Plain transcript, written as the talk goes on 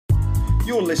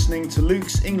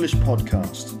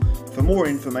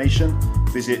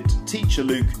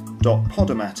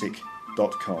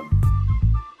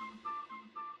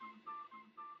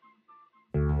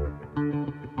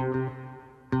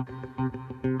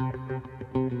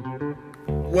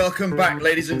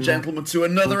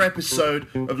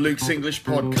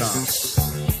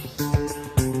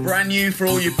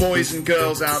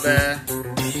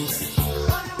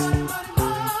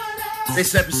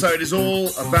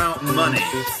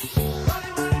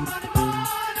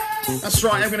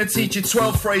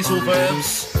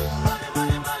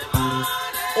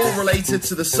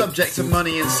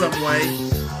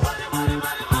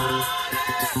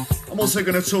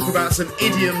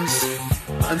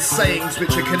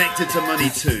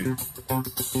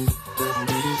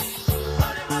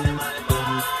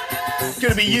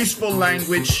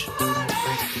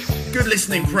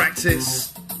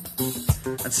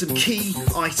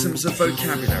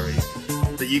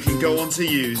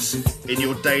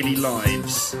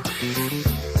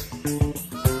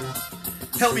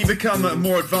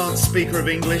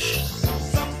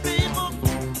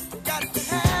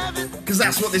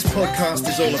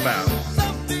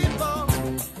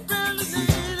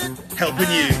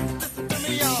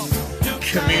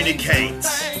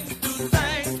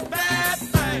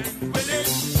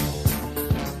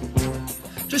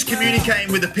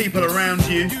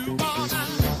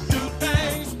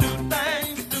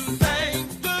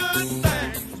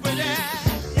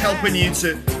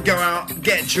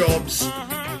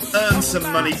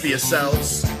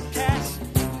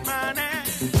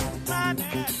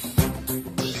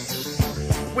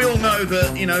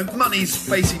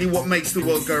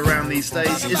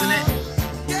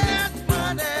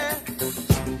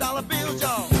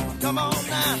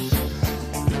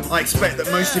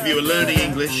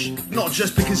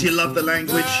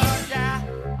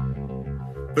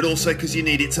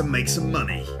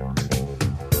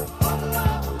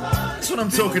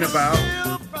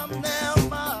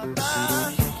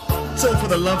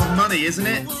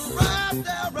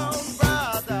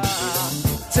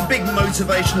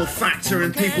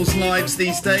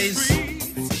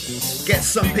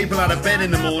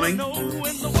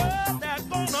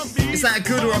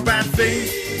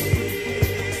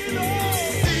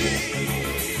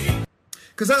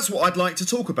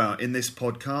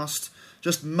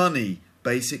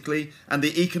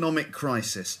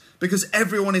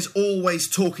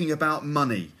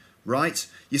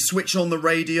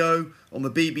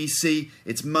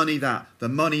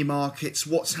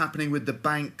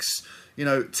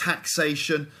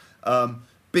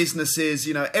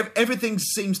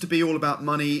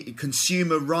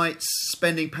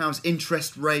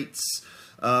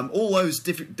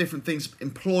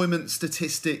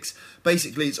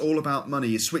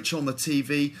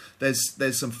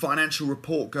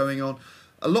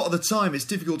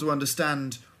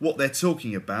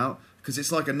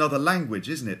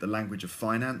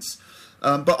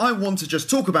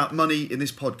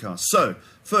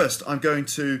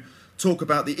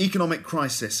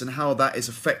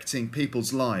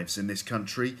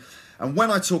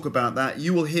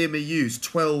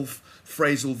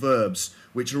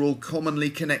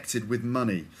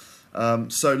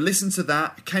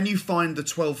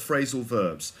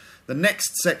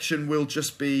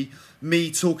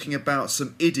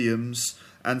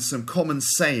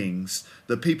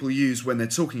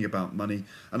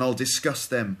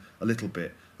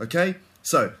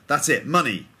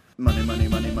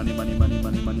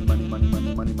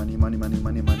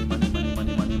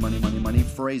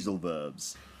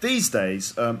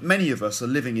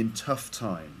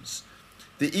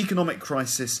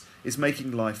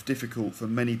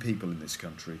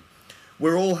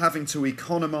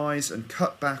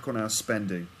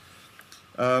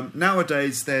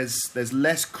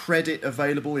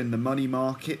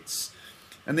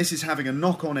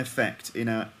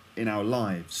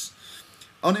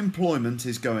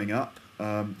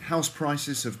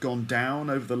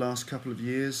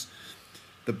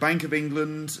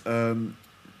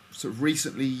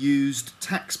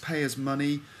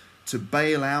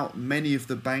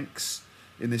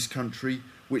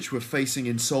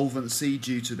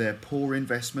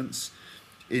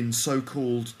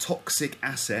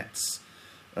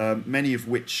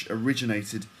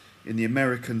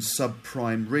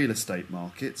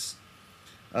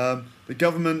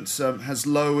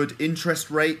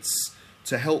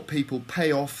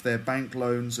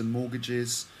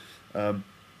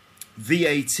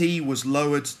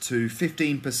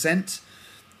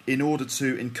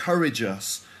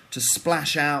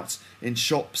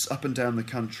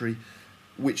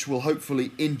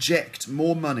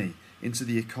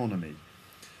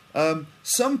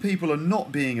Some people are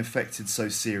not being affected so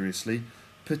seriously,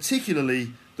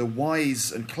 particularly the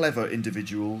wise and clever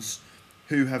individuals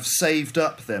who have saved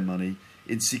up their money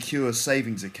in secure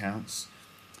savings accounts.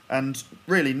 And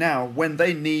really now, when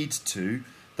they need to,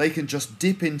 they can just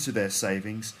dip into their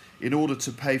savings in order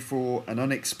to pay for an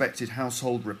unexpected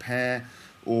household repair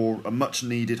or a much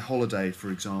needed holiday, for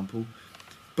example.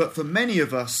 But for many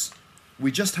of us,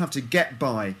 we just have to get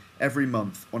by every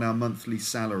month on our monthly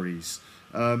salaries.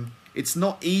 It's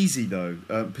not easy though,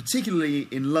 particularly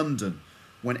in London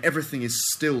when everything is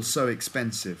still so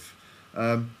expensive.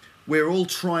 We're all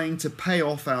trying to pay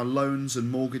off our loans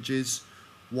and mortgages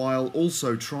while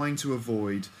also trying to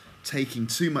avoid taking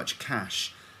too much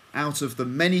cash out of the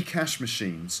many cash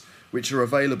machines which are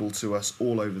available to us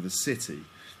all over the city.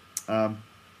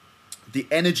 The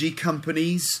energy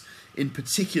companies in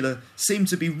particular seem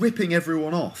to be ripping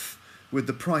everyone off with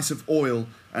the price of oil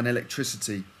and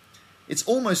electricity. It's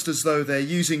almost as though they're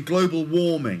using global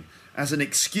warming as an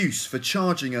excuse for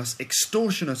charging us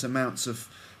extortionate amounts of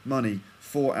money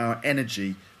for our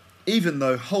energy, even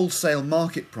though wholesale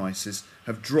market prices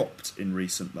have dropped in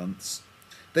recent months.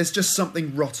 There's just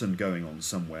something rotten going on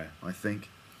somewhere, I think.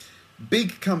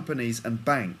 Big companies and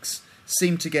banks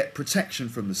seem to get protection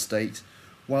from the state,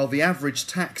 while the average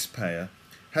taxpayer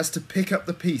has to pick up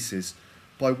the pieces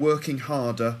by working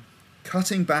harder,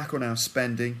 cutting back on our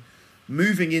spending,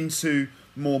 moving into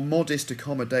more modest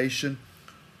accommodation,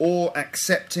 or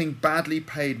accepting badly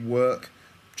paid work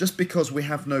just because we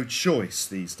have no choice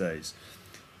these days.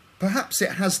 Perhaps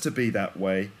it has to be that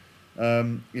way.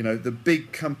 The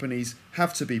big companies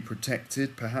have to be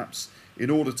protected, perhaps, in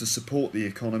order to support the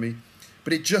economy.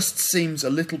 But it just seems a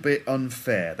little bit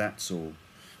unfair, that's all.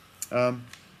 I'm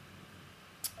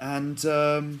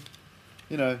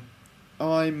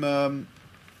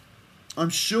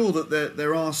sure that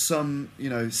there are some,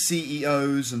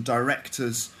 CEOs and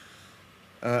directors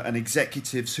and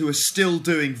executives who are still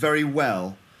doing very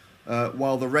well,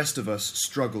 while the rest of us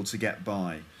struggle to get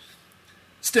by.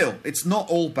 Still, it's not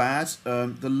all bad.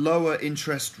 The lower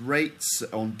interest rates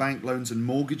on bank loans and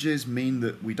mortgages mean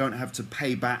that we don't have to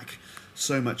pay back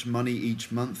so much money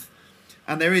each month.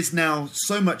 And there is now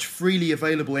so much freely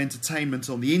available entertainment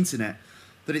on the internet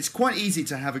that it's quite easy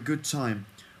to have a good time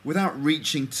without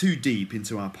reaching too deep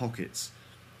into our pockets.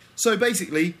 So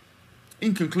basically,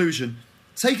 in conclusion,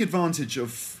 take advantage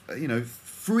of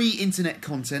free internet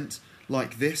content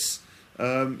like this.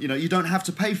 You don't have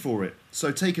to pay for it,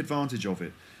 so take advantage of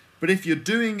it. But if you're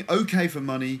doing okay for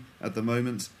money at the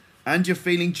moment and you're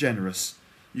feeling generous,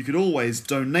 you could always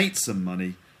donate some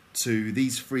money to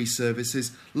these free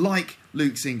services like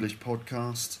Luke's English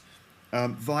podcast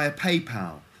via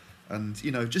PayPal. And,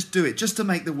 just do it, just to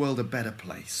make the world a better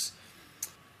place.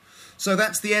 So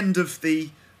that's the end of the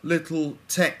little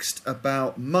text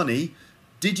about money.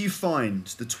 Did you find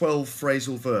the 12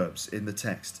 phrasal verbs in the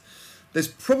text? There's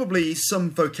probably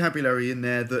some vocabulary in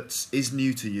there that is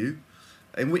new to you,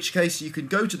 in which case you can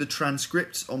go to the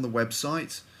transcript on the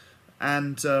website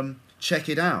and check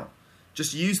it out.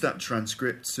 Just use that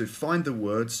transcript to find the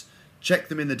words, check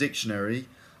them in the dictionary.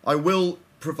 I will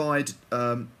provide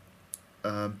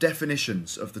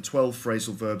definitions of the 12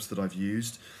 phrasal verbs that I've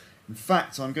used. In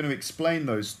fact, I'm going to explain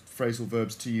those phrasal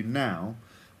verbs to you now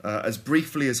as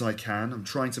briefly as I can. I'm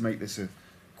trying to make this a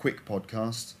quick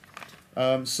podcast.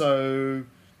 So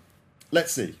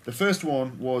let's see. The first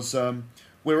one was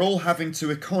we're all having to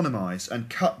economise and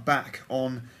cut back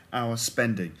on our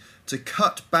spending. To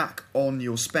cut back on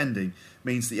your spending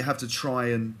means that you have to try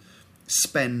and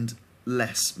spend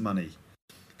less money.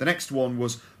 The next one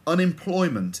was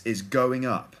unemployment is going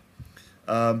up.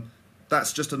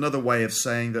 That's just another way of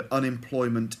saying that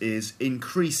unemployment is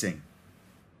increasing.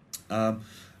 I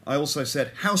also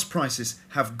said house prices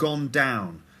have gone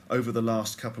down over the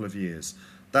last couple of years.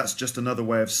 That's just another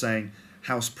way of saying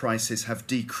house prices have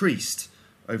decreased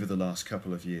over the last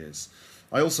couple of years.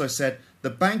 I also said the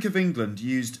Bank of England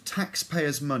used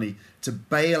taxpayers' money to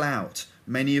bail out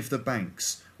many of the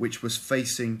banks which was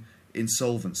facing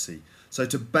insolvency. So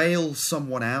to bail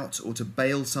someone out or to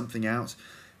bail something out,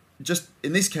 just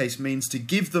in this case means to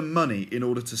give them money in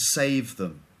order to save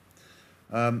them.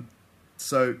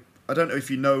 So I don't know if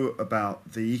you know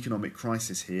about the economic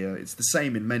crisis here. It's the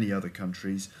same in many other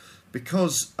countries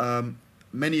because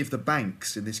many of the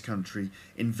banks in this country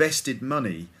invested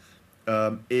money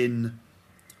in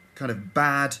kind of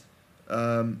bad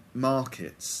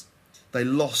markets. They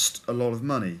lost a lot of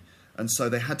money, and so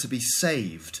they had to be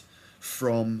saved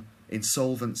from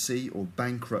insolvency or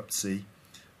bankruptcy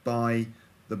by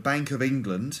the Bank of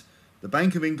England. The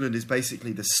Bank of England is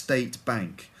basically the state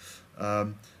bank.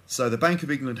 So the Bank of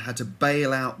England had to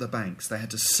bail out the banks. They had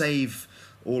to save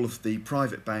all of the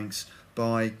private banks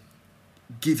by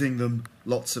giving them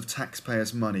lots of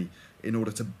taxpayers' money in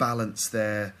order to balance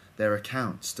their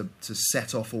accounts, to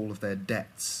set off all of their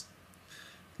debts.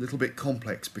 A little bit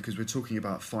complex because we're talking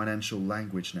about financial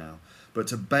language now. But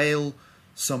to bail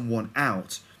someone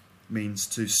out means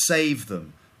to save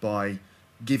them by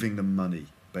giving them money,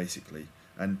 basically.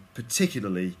 And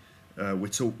particularly,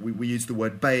 we use the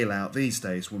word bailout these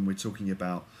days when we're talking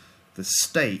about the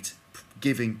state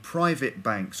giving private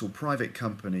banks or private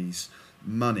companies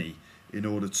money in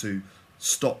order to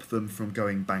stop them from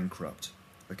going bankrupt.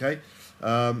 Okay,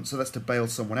 so that's to bail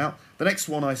someone out. The next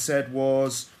one I said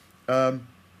was VAT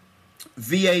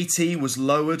was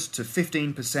lowered to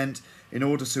 15% in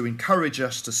order to encourage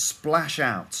us to splash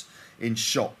out in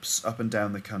shops up and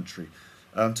down the country.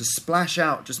 To splash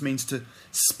out just means to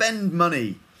spend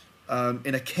money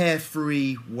in a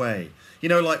carefree way. You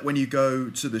know, like when you go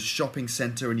to the shopping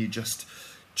centre and you just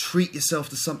treat yourself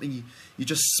to something, you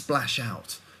just splash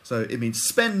out. So it means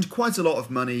spend quite a lot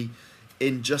of money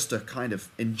in just a kind of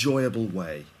enjoyable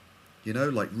way. You know,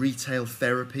 like retail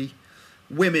therapy.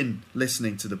 Women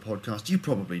listening to the podcast, you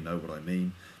probably know what I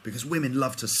mean, because women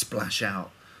love to splash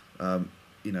out,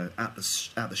 you know, at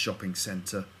the shopping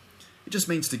centre. It just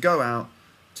means to go out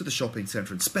to the shopping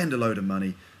centre and spend a load of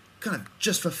money, kind of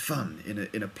just for fun,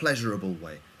 in a pleasurable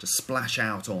way, to splash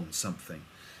out on something.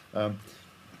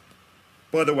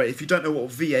 By the way, if you don't know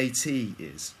what VAT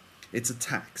is, it's a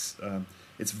tax.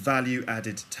 It's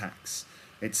value-added tax.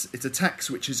 It's a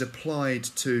tax which is applied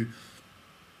to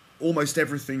almost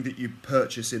everything that you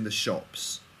purchase in the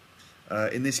shops.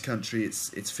 In this country, it's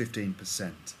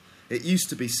 15%. It used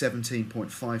to be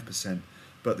 17.5%,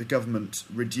 but the government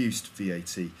reduced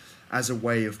VAT as a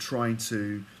way of trying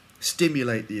to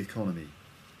stimulate the economy,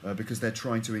 because they're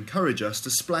trying to encourage us to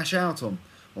splash out on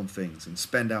things and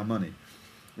spend our money.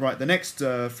 Right, the next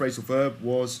phrasal verb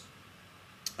was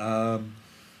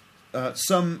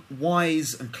some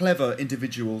wise and clever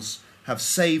individuals have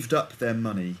saved up their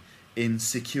money in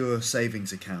secure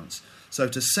savings accounts. So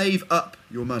to save up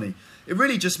your money, it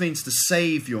really just means to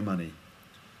save your money.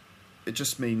 It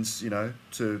just means, you know,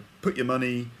 to put your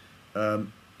money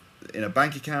in a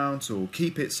bank account or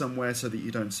keep it somewhere so that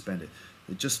you don't spend it.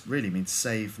 It just really means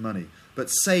save money. But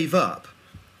save up,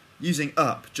 using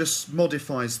up, just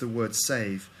modifies the word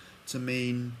save to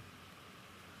mean,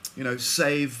 you know,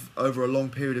 save over a long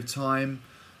period of time,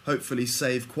 hopefully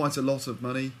save quite a lot of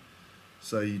money.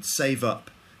 So you'd save up.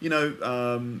 You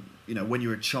know, when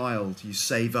you're a child, you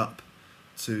save up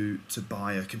to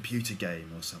buy a computer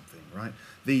game or something, right?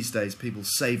 These days, people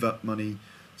save up money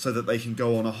so that they can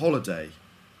go on a holiday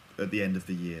at the end of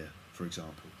the year, for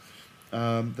example.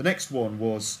 The next one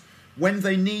was, when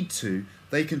they need to,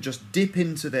 they can just dip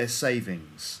into their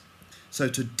savings. So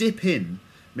to dip in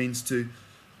means to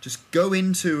just go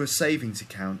into a savings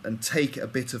account and take a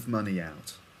bit of money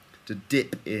out. To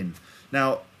dip in.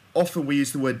 Now, often we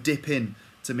use the word dip in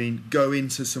to mean go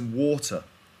into some water,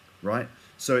 right?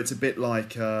 So it's a bit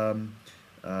like, let's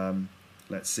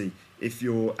see, if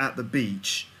you're at the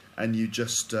beach and you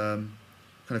just kind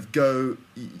of go,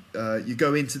 you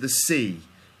go into the sea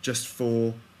just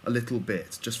for a little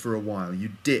bit, just for a while.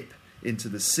 You dip into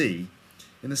the sea.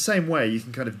 In the same way, you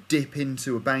can kind of dip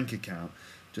into a bank account,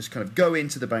 just kind of go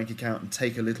into the bank account and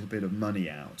take a little bit of money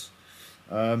out.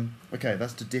 Okay,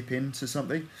 that's to dip into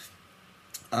something.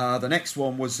 The next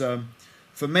one was,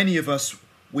 for many of us,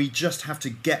 we just have to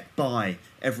get by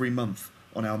every month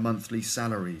on our monthly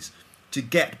salaries. To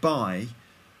get by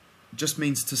just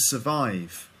means to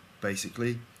survive,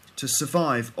 basically. To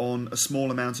survive on a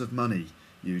small amount of money,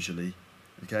 usually.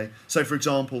 Okay. So, for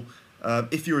example,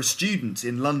 if you're a student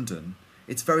in London,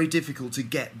 it's very difficult to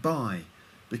get by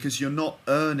because you're not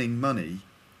earning money,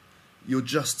 you're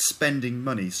just spending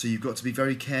money. So you've got to be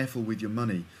very careful with your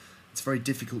money. It's very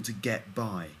difficult to get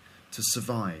by, to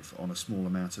survive on a small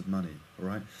amount of money, all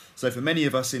right? So for many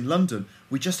of us in London,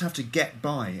 we just have to get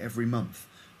by every month,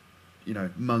 you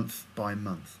know, month by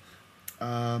month.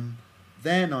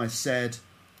 Then I said,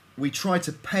 we try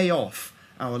to pay off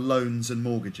our loans and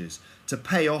mortgages. To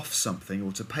pay off something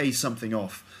or to pay something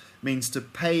off means to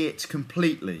pay it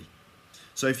completely.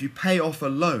 So if you pay off a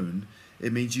loan,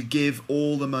 it means you give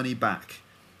all the money back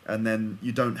and then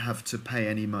you don't have to pay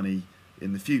any money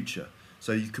in the future.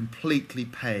 So you completely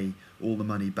pay all the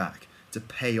money back to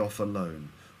pay off a loan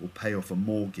or pay off a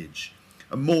mortgage.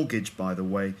 A mortgage, by the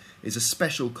way, is a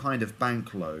special kind of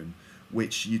bank loan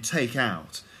which you take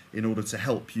out in order to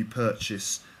help you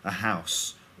purchase a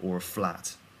house or a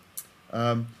flat.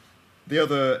 The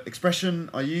other expression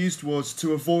I used was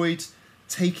to avoid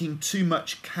taking too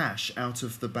much cash out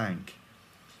of the bank,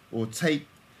 or to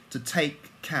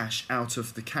take cash out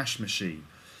of the cash machine.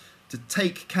 To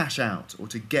take cash out, or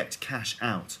to get cash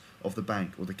out of the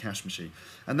bank or the cash machine.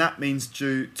 And that means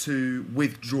to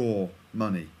withdraw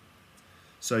money.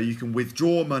 So you can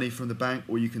withdraw money from the bank,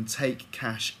 or you can take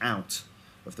cash out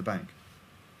of the bank.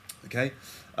 Okay.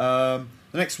 The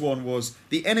next one was,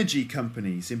 the energy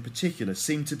companies in particular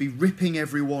seem to be ripping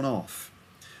everyone off.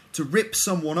 To rip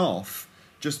someone off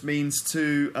just means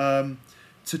to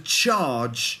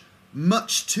charge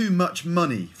much too much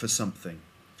money for something.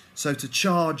 So to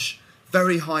charge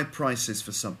very high prices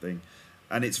for something,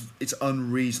 and it's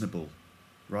unreasonable,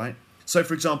 right? So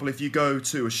for example, if you go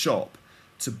to a shop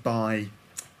to buy,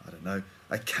 I don't know,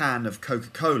 a can of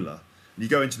Coca-Cola, and you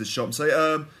go into the shop and say,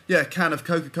 yeah, a can of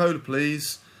Coca-Cola,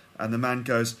 please. And the man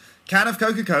goes, can of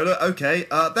Coca-Cola, okay,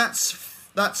 that's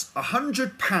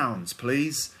 £100,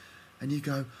 please. And you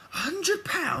go,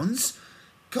 £100?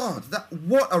 God,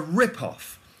 what a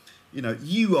rip-off. You know,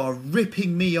 you are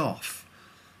ripping me off.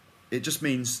 It just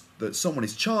means that someone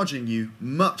is charging you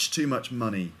much too much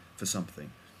money for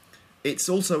something. It's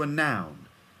also a noun,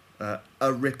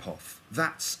 a rip-off.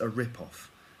 That's a rip-off.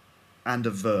 And a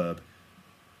verb.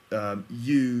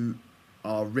 You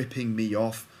are ripping me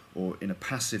off, or in a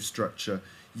passive structure,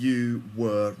 you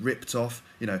were ripped off.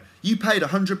 You know, you paid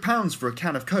 £100 for a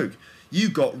can of Coke. You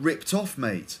got ripped off,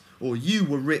 mate. Or you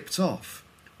were ripped off.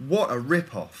 What a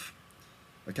rip-off.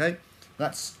 Okay,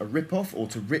 that's a rip-off, or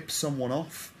to rip someone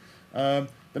off. The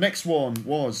next one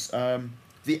was,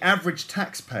 the average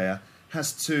taxpayer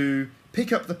has to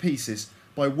pick up the pieces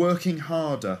by working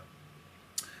harder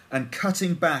and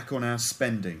cutting back on our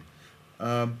spending.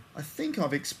 I think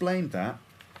I've explained that,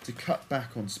 to cut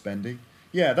back on spending.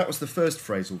 Yeah, that was the first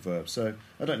phrasal verb, so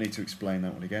I don't need to explain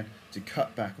that one again. To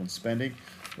cut back on spending.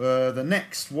 The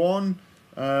next one,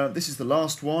 this is the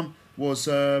last one, was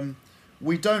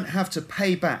we don't have to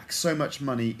pay back so much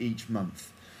money each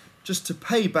month. Just to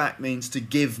pay back means to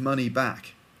give money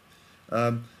back.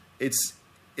 It's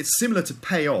similar to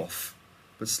pay off,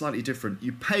 but slightly different.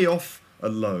 You pay off a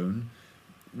loan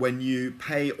when you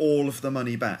pay all of the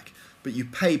money back, but you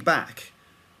pay back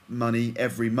money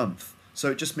every month.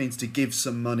 So it just means to give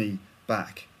some money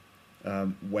back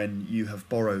when you have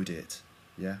borrowed it.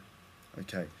 Yeah?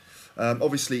 Okay.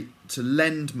 Obviously, to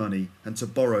lend money and to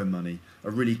borrow money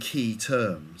are really key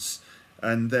terms,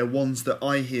 and they're ones that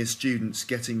I hear students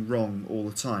getting wrong all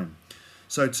the time.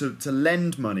 So to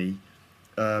lend money,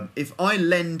 if I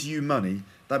lend you money,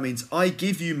 that means I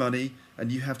give you money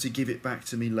and you have to give it back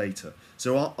to me later.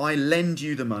 So I lend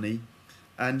you the money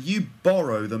and you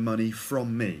borrow the money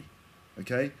from me.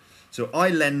 Okay? So I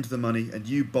lend the money and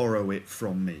you borrow it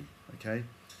from me. Okay?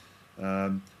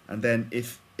 And then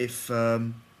if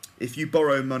you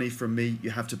borrow money from me, you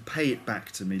have to pay it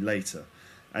back to me later.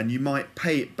 And you might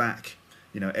pay it back,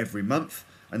 you know, every month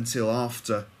until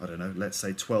after, I don't know, let's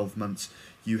say 12 months,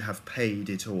 you have paid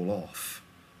it all off.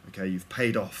 Okay, you've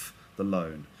paid off the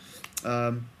loan.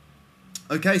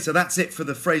 Okay, so that's it for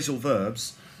the phrasal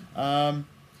verbs. But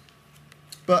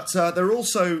there are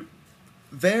also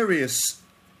various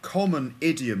common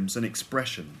idioms and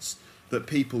expressions that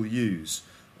people use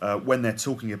when they're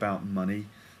talking about money.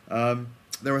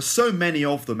 There are so many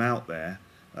of them out there,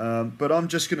 but I'm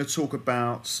just going to talk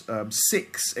about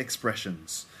 6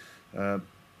 expressions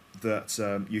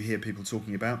that you hear people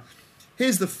talking about.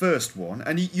 Here's the first one,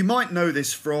 and you might know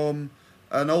this from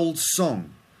an old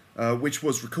song, which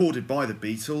was recorded by the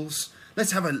Beatles.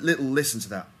 Let's have a little listen to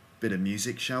that bit of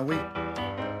music, shall we?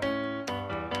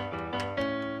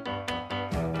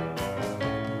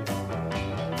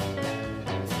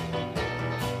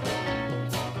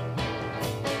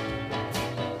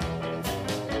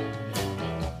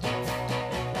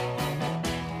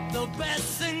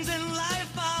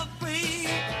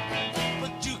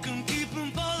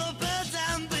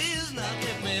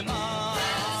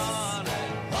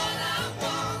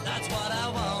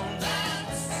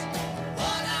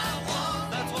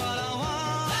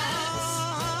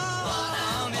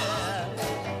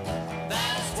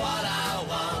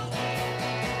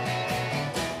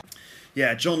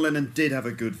 Yeah, John Lennon did have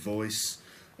a good voice.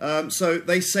 So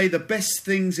they say the best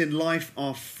things in life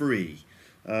are free.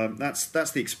 That's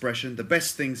the expression. The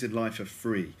best things in life are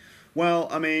free. Well,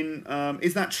 I mean,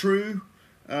 is that true?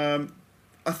 I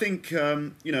think,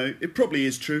 you know, it probably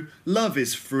is true. Love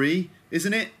is free,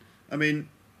 isn't it? I mean,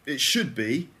 it should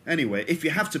be. Anyway, if you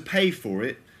have to pay for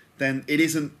it, then it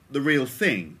isn't the real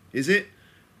thing, is it?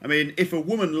 I mean, if a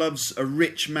woman loves a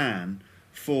rich man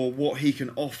for what he can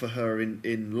offer her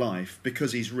in life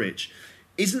because he's rich,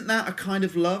 isn't that a kind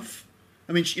of love?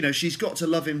 I mean, you know, she's got to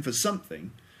love him for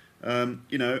something.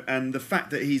 and the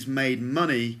fact that he's made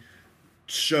money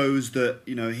shows that,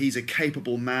 he's a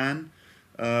capable man.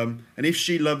 And if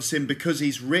she loves him because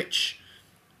he's rich,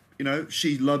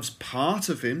 she loves part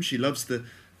of him. She loves the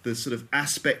sort of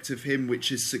aspect of him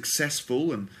which is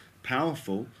successful and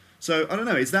powerful. So I don't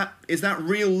know, is that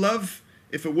real love?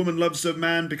 If a woman loves a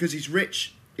man because he's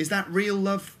rich, is that real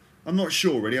love? I'm not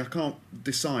sure really, I can't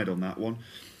decide on that one.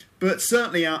 But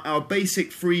certainly our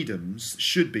basic freedoms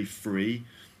should be free.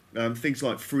 Things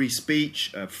like free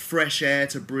speech, fresh air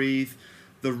to breathe,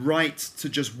 the right to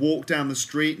just walk down the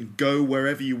street and go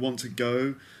wherever you want to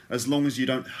go, as long as you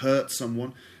don't hurt someone.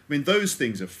 I mean, those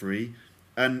things are free,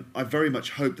 and I very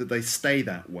much hope that they stay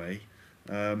that way.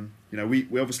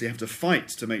 We obviously have to fight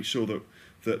to make sure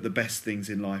that the best things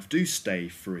in life do stay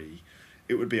free.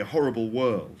 It would be a horrible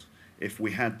world if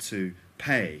we had to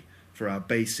pay for our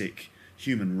basic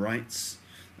human rights.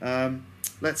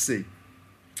 Let's see.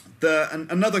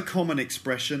 Another common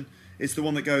expression is the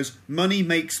one that goes, money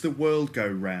makes the world go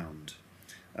round.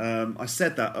 I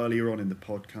said that earlier on in the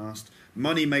podcast.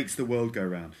 Money makes the world go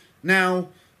round. Now,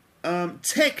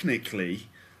 technically,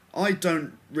 I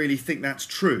don't really think that's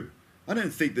true. I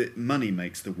don't think that money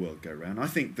makes the world go round. I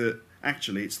think that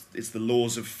actually it's the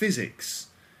laws of physics.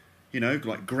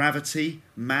 Like gravity,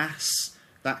 mass,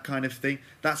 that kind of thing.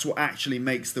 That's what actually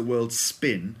makes the world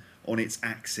spin on its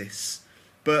axis.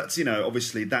 But,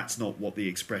 obviously that's not what the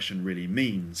expression really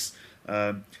means.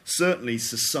 Certainly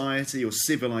society or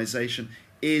civilization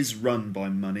is run by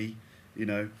money.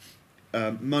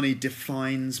 Money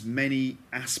defines many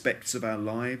aspects of our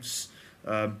lives.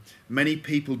 Many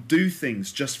people do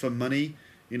things just for money.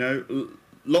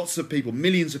 Lots of people,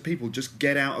 millions of people just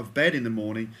get out of bed in the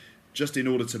morning just in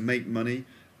order to make money.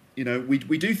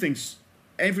 We do things,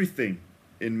 everything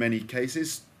in many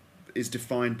cases is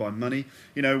defined by money.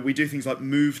 We do things like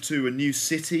move to a new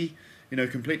city,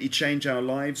 completely change our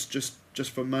lives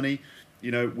just for money.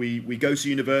 We go to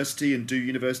university and do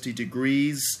university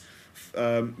degrees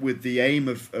with the aim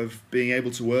of being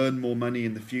able to earn more money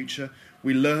in the future.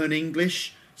 We learn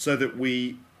English so that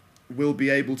we will be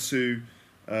able to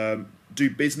do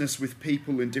business with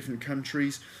people in different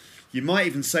countries. You might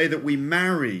even say that we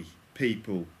marry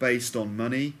people based on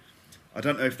money. I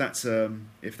don't know if that's a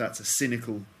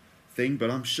cynical thing, but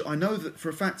I know that for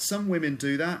a fact some women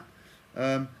do that,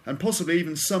 and possibly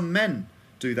even some men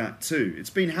do that too. It's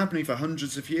been happening for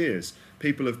hundreds of years.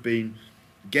 People have been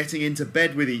getting into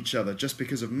bed with each other just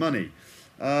because of money.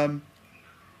 So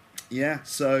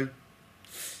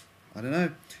I don't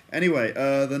know. Anyway,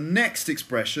 the next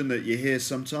expression that you hear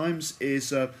sometimes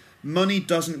is money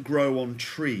doesn't grow on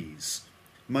trees.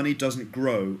 Money doesn't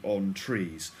grow on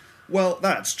trees. Well,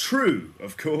 that's true,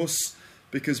 of course,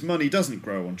 because money doesn't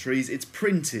grow on trees. It's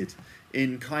printed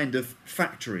in kind of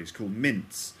factories called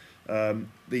mints.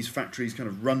 These factories kind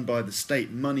of run by the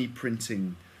state, money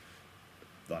printing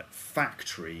like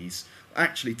factories.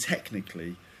 Actually,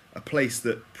 technically, a place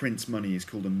that prints money is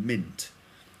called a mint.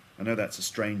 I know that's a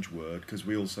strange word because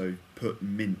we also put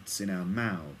mints in our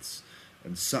mouths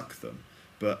and suck them,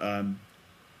 but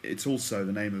it's also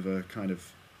the name of a kind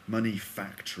of money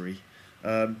factory.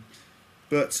 Money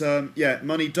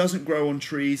doesn't grow on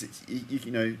trees.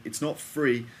 It's not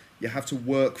free. You have to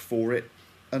work for it,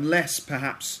 unless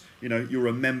perhaps you're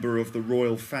a member of the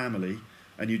royal family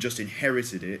and you just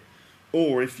inherited it,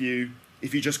 or if you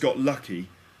just got lucky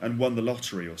and won the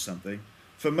lottery or something.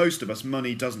 For most of us,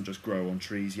 money doesn't just grow on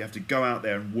trees. You have to go out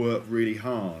there and work really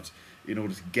hard in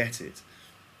order to get it.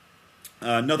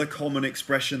 Another common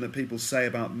expression that people say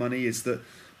about money is that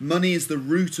money is the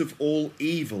root of all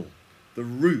evil. The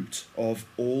root of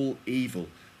all evil.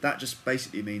 That just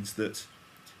basically means that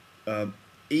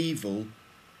evil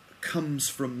comes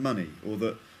from money, or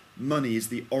that money is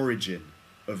the origin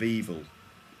of evil.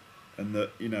 And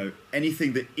that,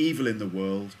 anything that evil in the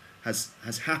world has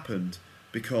happened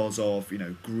because of,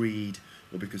 greed,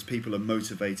 or because people are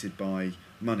motivated by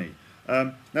money.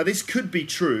 Now, this could be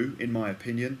true, in my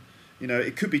opinion.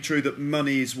 It could be true that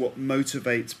money is what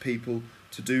motivates people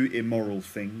to do immoral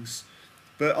things.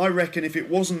 But I reckon if it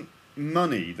wasn't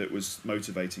money that was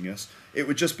motivating us, it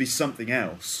would just be something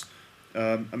else.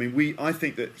 I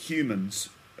think that humans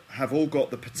have all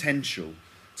got the potential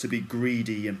to be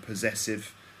greedy and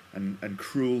possessive and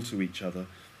cruel to each other.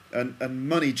 And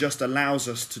money just allows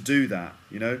us to do that,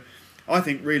 I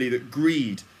think really that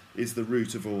greed is the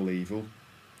root of all evil.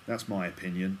 That's my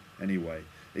opinion, anyway.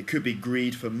 It could be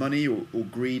greed for money, or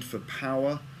greed for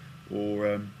power,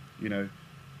 or,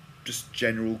 just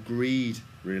general greed,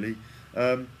 really.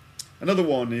 Another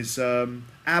one is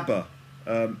ABBA,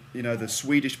 the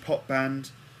Swedish pop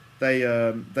band.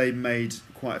 They made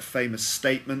quite a famous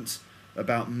statement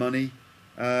about money,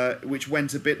 which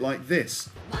went a bit like this.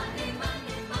 Money,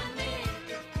 money, money,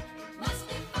 must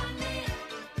be funny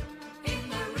in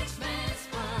the rich man's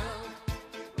world.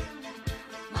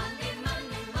 Money,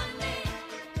 money, money,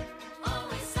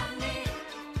 always sunny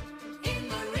in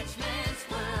the rich man's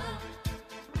world.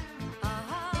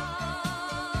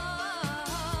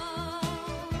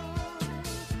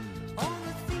 All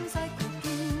the things I could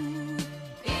do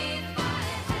if I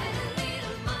had a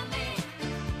little money.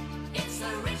 It's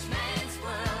the rich man's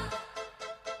world.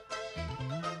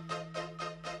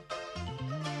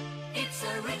 It's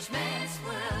a rich man's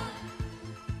world.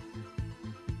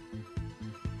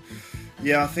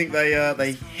 Yeah, I think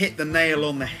they hit the nail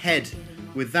on the head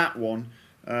with that one.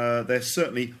 They're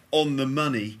certainly on the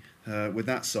money with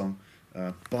that song.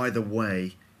 By the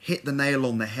way, hit the nail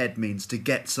on the head means to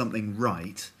get something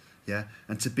right, yeah,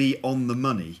 and to be on the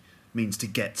money means to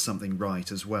get something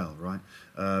right as well, right?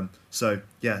 So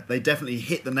yeah, they definitely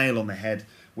hit the nail on the head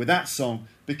with that song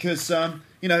because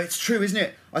it's true, isn't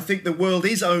it? I think the world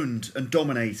is owned and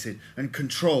dominated and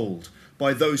controlled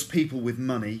by those people with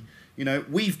money.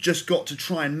 We've just got to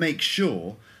try and make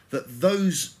sure that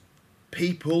those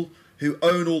people who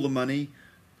own all the money,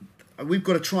 we've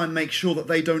got to try and make sure that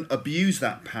they don't abuse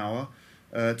that power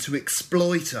to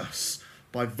exploit us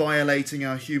by violating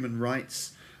our human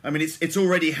rights. I mean, it's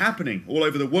already happening all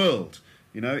over the world.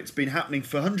 It's been happening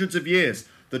for hundreds of years.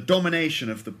 The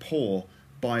domination of the poor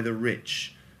by the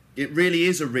rich. It really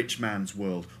is a rich man's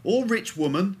world. Or rich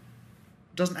woman.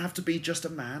 Doesn't have to be just a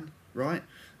man, right?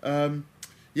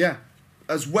 Yeah.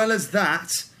 As well as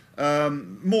that,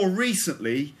 more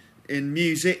recently in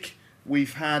music,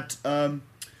 we've had the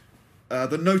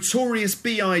Notorious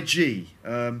B.I.G.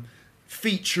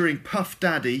 Featuring Puff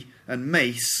Daddy and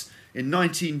Mace in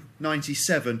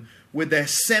 1997 with their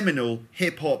seminal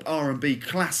hip-hop R&B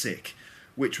classic,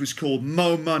 which was called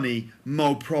Mo Money,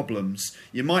 Mo Problems.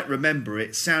 You might remember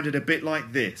it sounded a bit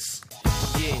like this.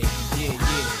 Yeah, yeah,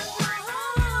 yeah.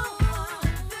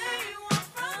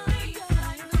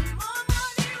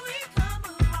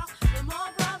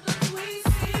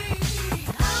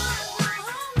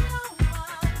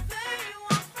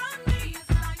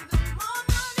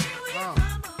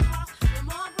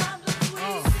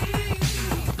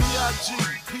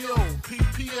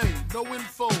 No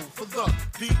info for the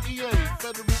DEA.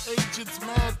 Federal agents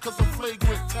mad cause I'm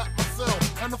flagrant. Tap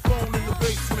myself and the phone in the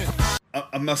basement.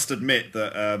 I must admit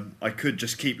that I could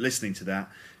just keep listening to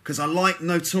that because I like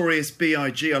Notorious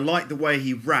B.I.G. I like the way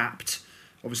he rapped.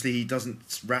 Obviously he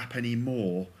doesn't rap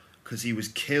anymore because he was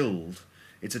killed.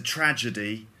 It's a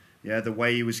tragedy, yeah, the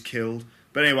way he was killed.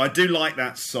 But anyway, I do like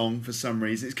that song for some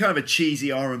reason. It's kind of a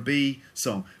cheesy R&B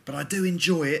song, but I do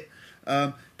enjoy it.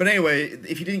 But anyway,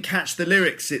 if you didn't catch the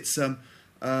lyrics, it's I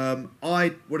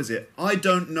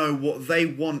don't know what they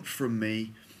want from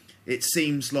me. It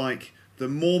seems like the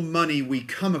more money we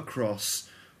come across,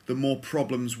 the more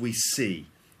problems we see,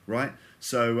 right?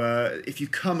 So if you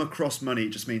come across money, it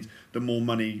just means the more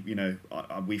money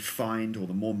we find, or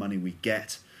the more money we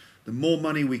get. The more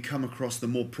money we come across, the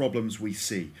more problems we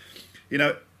see.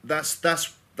 That's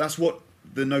what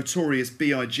the Notorious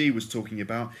B.I.G. was talking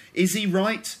about. Is he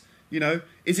right?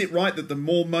 Is it right that the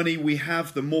more money we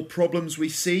have, the more problems we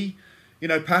see?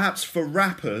 Perhaps for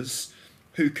rappers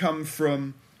who come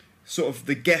from sort of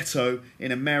the ghetto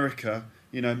in America,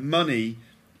 money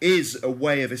is a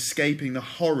way of escaping the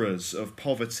horrors of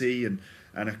poverty and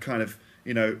a kind of,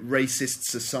 racist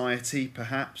society,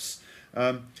 perhaps.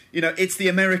 It's the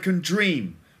American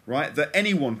dream, right? That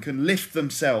anyone can lift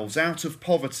themselves out of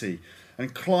poverty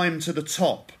and climb to the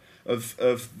top of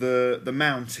the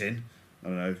mountain. I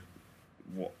don't know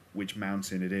which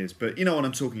mountain it is, but you know what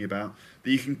I'm talking about.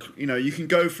 That you can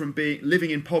go from living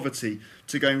in poverty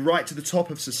to going right to the top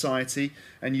of society,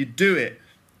 and you do it,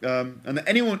 and that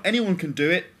anyone can do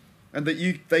it, and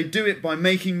that they do it by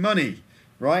making money,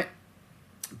 right?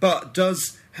 But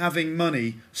does having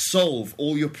money solve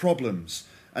all your problems?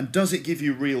 And does it give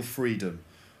you real freedom?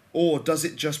 Or does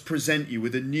it just present you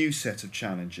with a new set of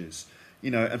challenges,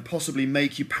 and possibly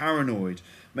make you paranoid,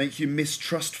 make you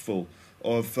mistrustful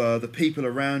of the people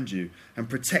around you and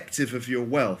protective of your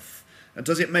wealth? And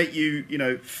does it make you,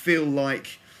 feel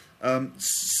like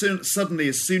suddenly,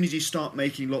 as soon as you start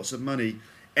making lots of money,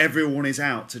 everyone is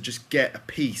out to just get a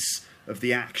piece of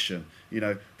the action?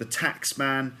 The tax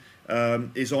man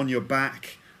is on your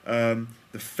back. The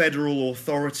federal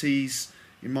authorities,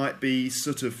 you might be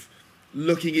sort of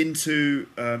looking into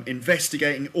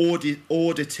investigating,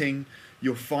 auditing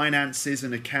your finances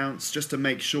and accounts just to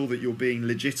make sure that you're being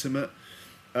legitimate.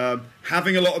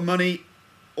 Having a lot of money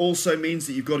also means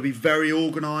that you've got to be very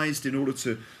organised in order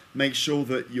to make sure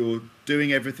that you're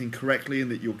doing everything correctly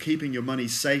and that you're keeping your money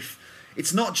safe.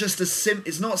 It's not just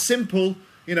it's not simple.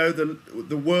 You know,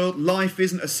 the world, life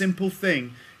isn't a simple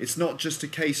thing. It's not just a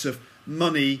case of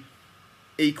money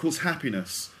equals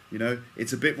happiness. You know,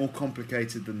 it's a bit more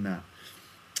complicated than that.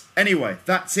 Anyway,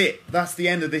 that's it. That's the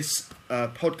end of this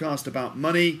podcast about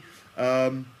money.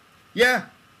 Yeah,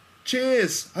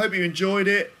 cheers. Hope you enjoyed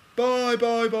it. Bye,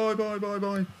 bye, bye, bye, bye,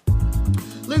 bye.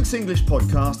 Luke's English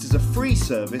Podcast is a free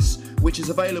service which is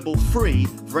available free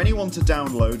for anyone to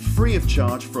download free of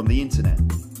charge from the internet.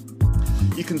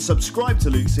 You can subscribe to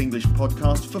Luke's English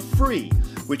Podcast for free,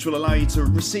 which will allow you to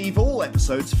receive all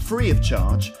episodes free of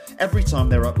charge every time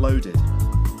they're uploaded.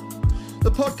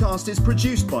 The podcast is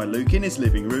produced by Luke in his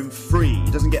living room free.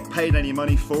 He doesn't get paid any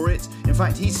money for it. In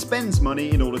fact, he spends money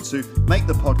in order to make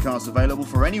the podcast available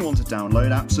for anyone to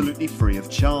download absolutely free of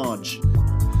charge.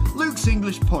 Luke's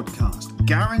English Podcast.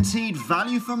 Guaranteed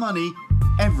value for money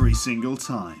every single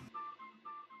time.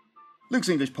 Luke's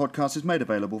English Podcast is made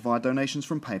available via donations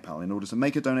from PayPal. In order to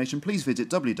make a donation, please visit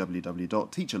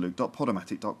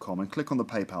www.teacherluke.podomatic.com and click on the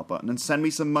PayPal button and send me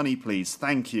some money, please.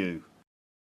 Thank you.